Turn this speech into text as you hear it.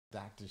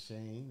Dr.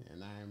 Shane,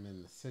 and I am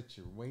in the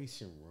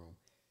Situation Room.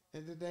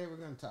 And today we're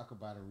going to talk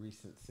about a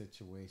recent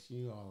situation.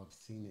 You all have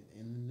seen it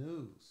in the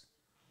news.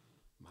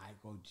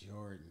 Michael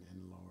Jordan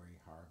and Lori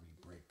Harvey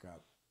break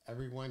up.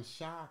 Everyone's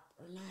shocked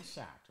or not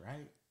shocked,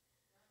 right?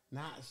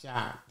 Not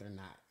shocked or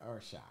not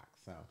or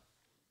shocked. So,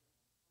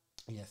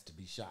 yes, to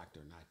be shocked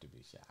or not to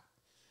be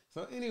shocked.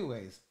 So,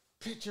 anyways,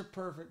 picture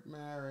perfect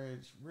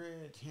marriage,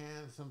 rich,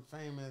 handsome,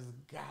 famous,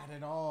 got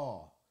it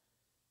all.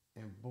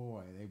 And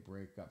boy, they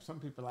break up. Some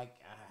people are like,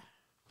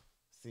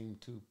 seem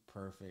too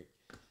perfect,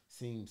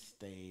 seem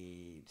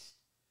staged,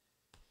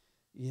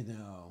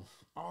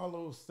 all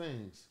those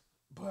things.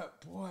 But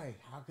boy,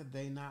 how could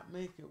they not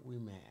make it, we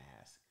may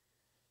ask.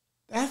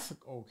 That's an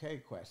okay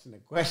question. The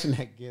question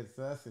that gets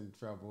us in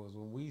trouble is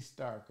when we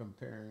start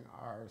comparing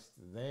ours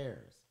to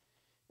theirs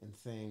and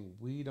saying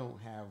we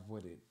don't have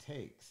what it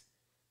takes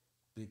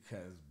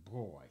because,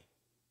 boy,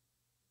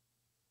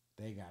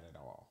 they got it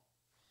all.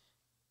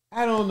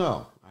 I don't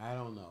know. I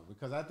don't know.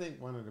 Because I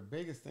think one of the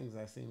biggest things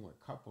I've seen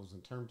with couples in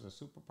terms of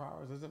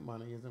superpowers isn't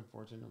money, isn't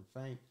fortune and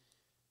fame.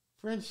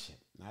 Friendship.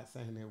 Not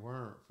saying they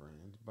weren't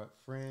friends, but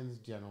friends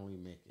generally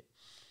make it.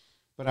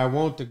 But I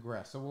won't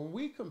digress. So when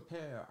we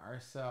compare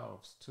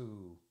ourselves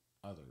to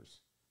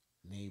others,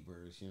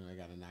 neighbors, they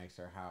got a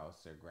nicer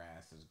house, their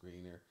grass is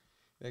greener,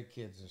 their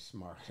kids are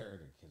smarter,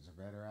 their kids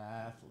are better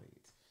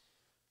athletes.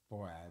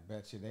 Boy, I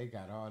bet you they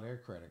got all their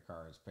credit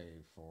cards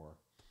paid for.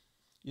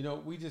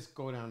 We just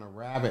go down a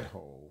rabbit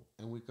hole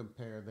and we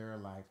compare their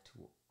life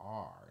to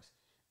ours.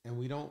 And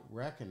we don't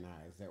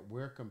recognize that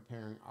we're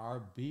comparing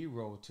our B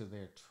roll to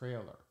their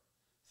trailer.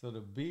 So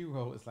the B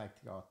roll is like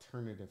the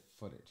alternative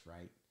footage,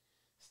 right?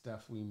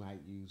 Stuff we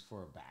might use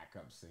for a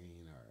backup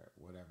scene or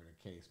whatever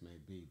the case may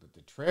be. But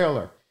the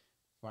trailer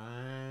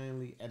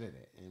finally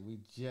edited and we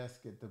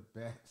just get the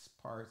best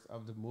parts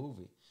of the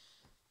movie.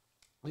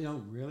 We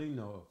don't really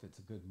know if it's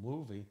a good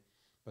movie,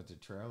 but the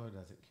trailer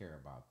doesn't care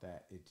about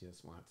that. It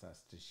just wants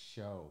us to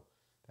show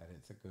that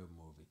it's a good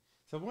movie.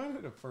 So one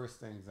of the first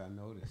things I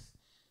noticed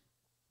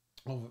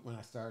when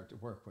I started to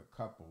work with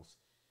couples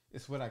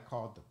is what I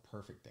called the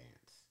perfect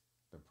dance.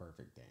 The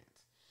perfect dance.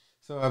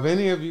 So have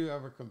any of you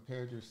ever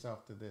compared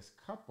yourself to this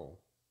couple?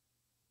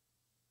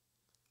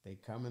 They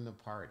come in the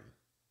party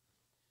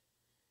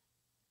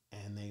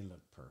and they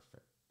look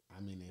perfect.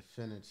 I mean, they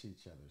finish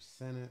each other's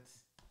sentence.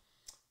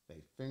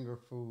 They finger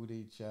food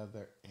each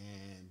other,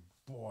 and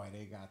boy,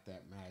 they got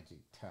that magic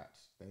touch.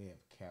 They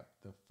have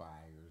kept the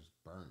fires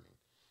burning.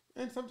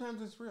 And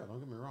sometimes it's real, don't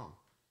get me wrong.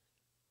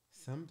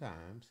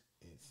 Sometimes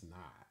it's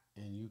not.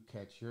 And you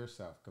catch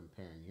yourself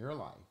comparing your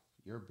life,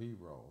 your B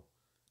roll,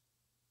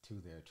 to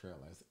their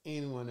trail. Has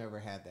anyone ever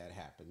had that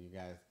happen? You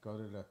guys go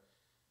to the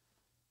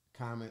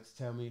comments,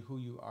 tell me who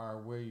you are,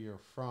 where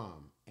you're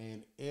from.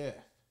 And if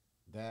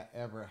that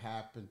ever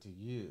happened to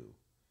you,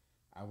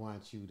 I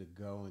want you to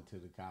go into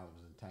the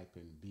columns and type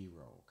in B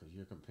roll because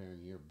you're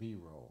comparing your B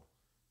roll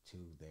to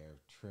their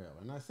trail.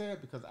 And I say it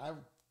because I've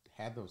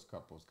had those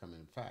couples come in.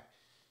 In fact,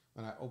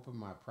 when I opened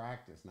my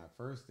practice and I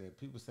first did,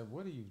 people said,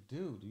 "What do you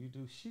do? Do you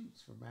do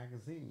shoots for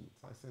magazines?"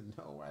 I said,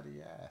 "No, why do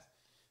you ask?"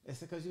 They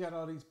said, "Because you got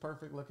all these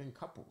perfect looking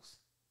couples."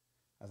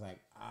 I was like,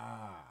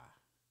 I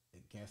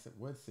guess it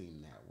would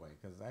seem that way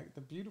because like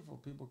the beautiful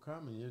people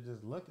come and you're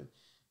just looking.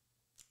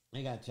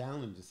 They got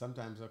challenges.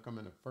 Sometimes they'll come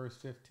in the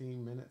first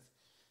 15 minutes.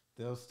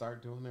 They'll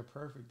start doing their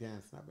perfect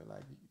dance. And I'll be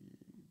like,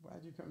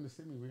 "Why'd you come to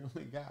see me? We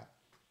only got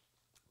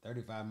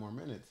 35 more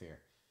minutes here."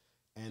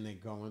 And they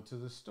go into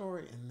the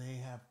story and they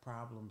have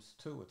problems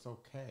too. It's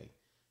okay.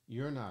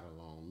 You're not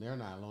alone. They're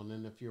not alone.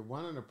 And if you're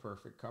one of the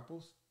perfect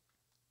couples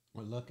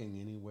or looking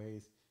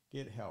anyways,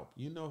 get help.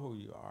 You know who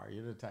you are.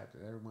 You're the type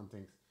that everyone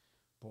thinks,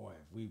 boy,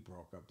 if we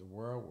broke up, the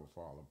world will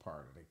fall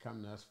apart. Or they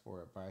come to us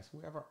for advice. We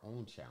have our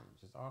own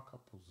challenges. All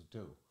couples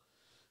do.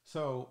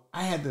 So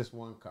I had this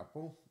one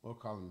couple. We'll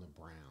call them the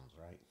Browns,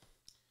 right?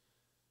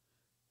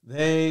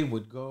 They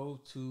would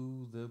go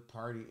to the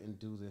party and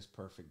do this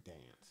perfect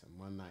dance. And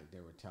one night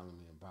they were telling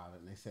me about it,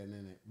 and they said,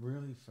 and it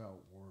really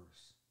felt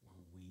worse when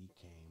we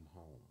came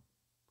home.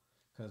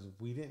 Because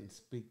we didn't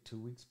speak 2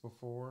 weeks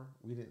before.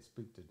 We didn't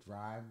speak the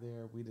drive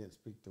there. We didn't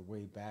speak the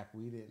way back.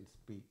 We didn't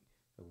speak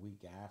the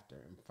week after.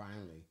 And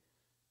finally,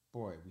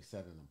 boy, we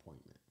set an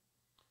appointment.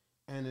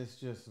 And it's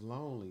just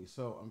lonely.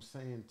 So I'm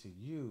saying to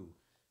you,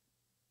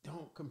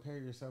 don't compare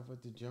yourself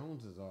with the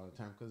Joneses all the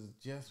time because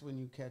just when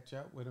you catch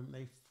up with them,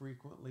 they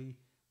frequently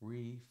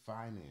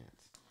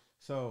refinance.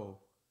 So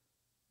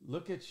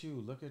look at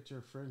you, look at your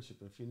friendship.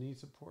 If you need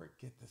support,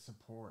 get the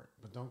support,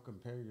 but don't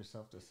compare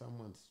yourself to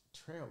someone's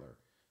trailer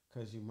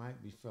because you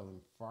might be feeling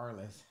far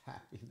less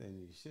happy than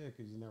you should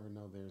because you never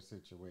know their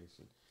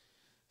situation.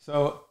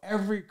 So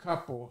every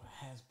couple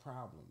has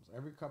problems.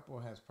 Every couple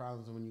has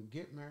problems. And when you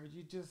get married,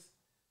 you just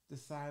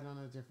decide on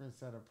a different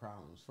set of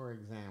problems. For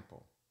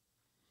example,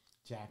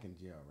 Jack and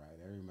Jill, right?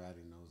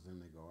 Everybody knows them.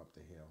 They go up the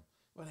hill.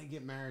 Well, they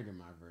get married in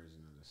my version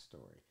of the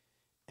story.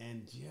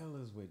 And Jill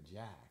is with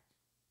Jack,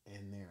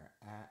 and they're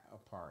at a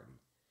party.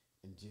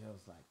 And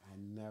Jill's like, I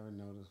never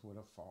noticed what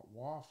a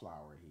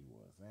wallflower he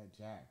was. That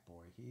Jack,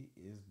 boy, he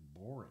is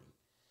boring.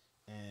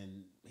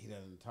 And he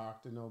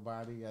talk to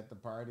nobody at the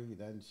party. He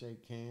doesn't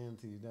shake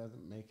hands. He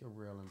doesn't make a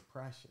real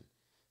impression.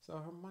 So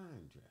her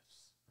mind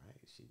drifts, right?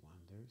 She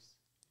wonders.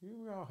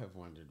 We all have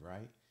wondered,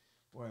 right?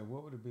 Boy,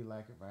 what would it be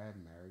like if I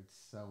had married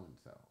so and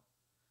so?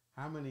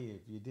 How many,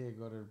 if you did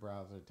go to the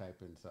browser,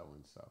 type in so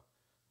and so,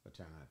 but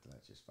try not to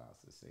let your spouse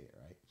see it,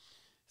 right?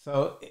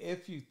 So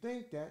if you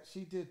think that,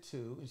 she did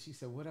too, and she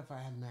said, "What if I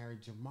had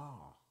married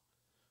Jamal?"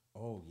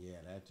 Oh yeah,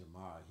 that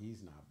Jamal,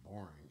 he's not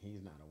boring.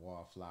 He's not a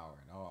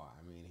wallflower at all.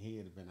 I mean, he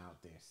had been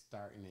out there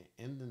starting and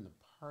ending the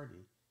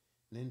party.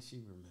 And then she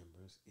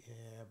remembers,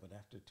 yeah, but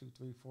after 2,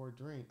 3, 4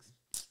 drinks,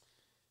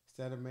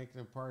 instead of making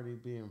the party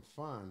being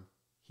fun,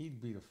 he'd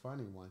be the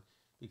funny one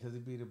because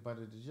he'd be the butt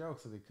of the joke,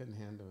 so they couldn't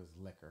handle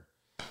his liquor.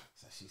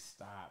 So she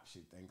stops.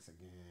 She thinks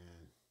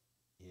again.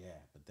 Yeah,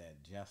 but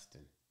that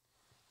Justin,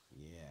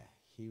 yeah,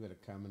 he would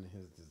have come in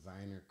his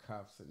designer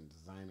cuffs and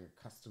designer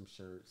custom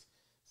shirts,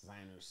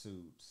 designer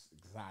suits,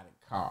 exotic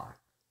car.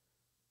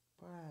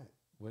 But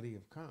would he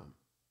have come?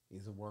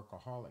 He's a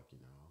workaholic, you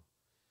know.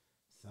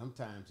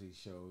 Sometimes he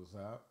shows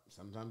up.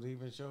 Sometimes he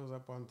even shows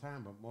up on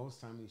time, but most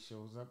time he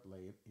shows up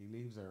late. He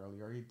leaves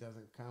early or he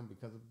doesn't come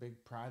because a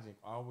big project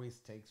always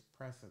takes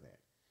precedent.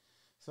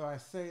 So I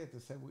say it to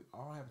say we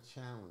all have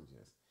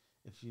challenges.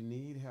 If you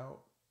need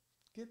help,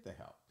 get the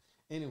help.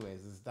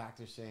 Anyways, this is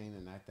Dr. Shane,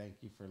 and I thank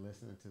you for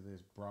listening to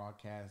this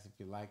broadcast. If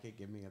you like it,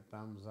 give me a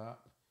thumbs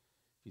up.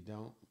 If you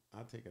don't,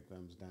 I'll take a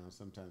thumbs down.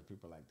 Sometimes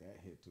people like that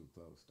hit too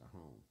close to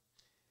home.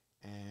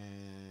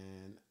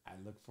 And I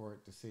look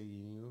forward to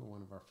seeing you in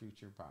one of our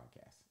future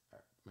podcasts. All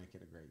right, make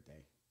it a great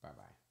day.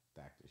 Bye-bye.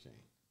 Dr. Shane.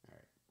 All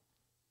right.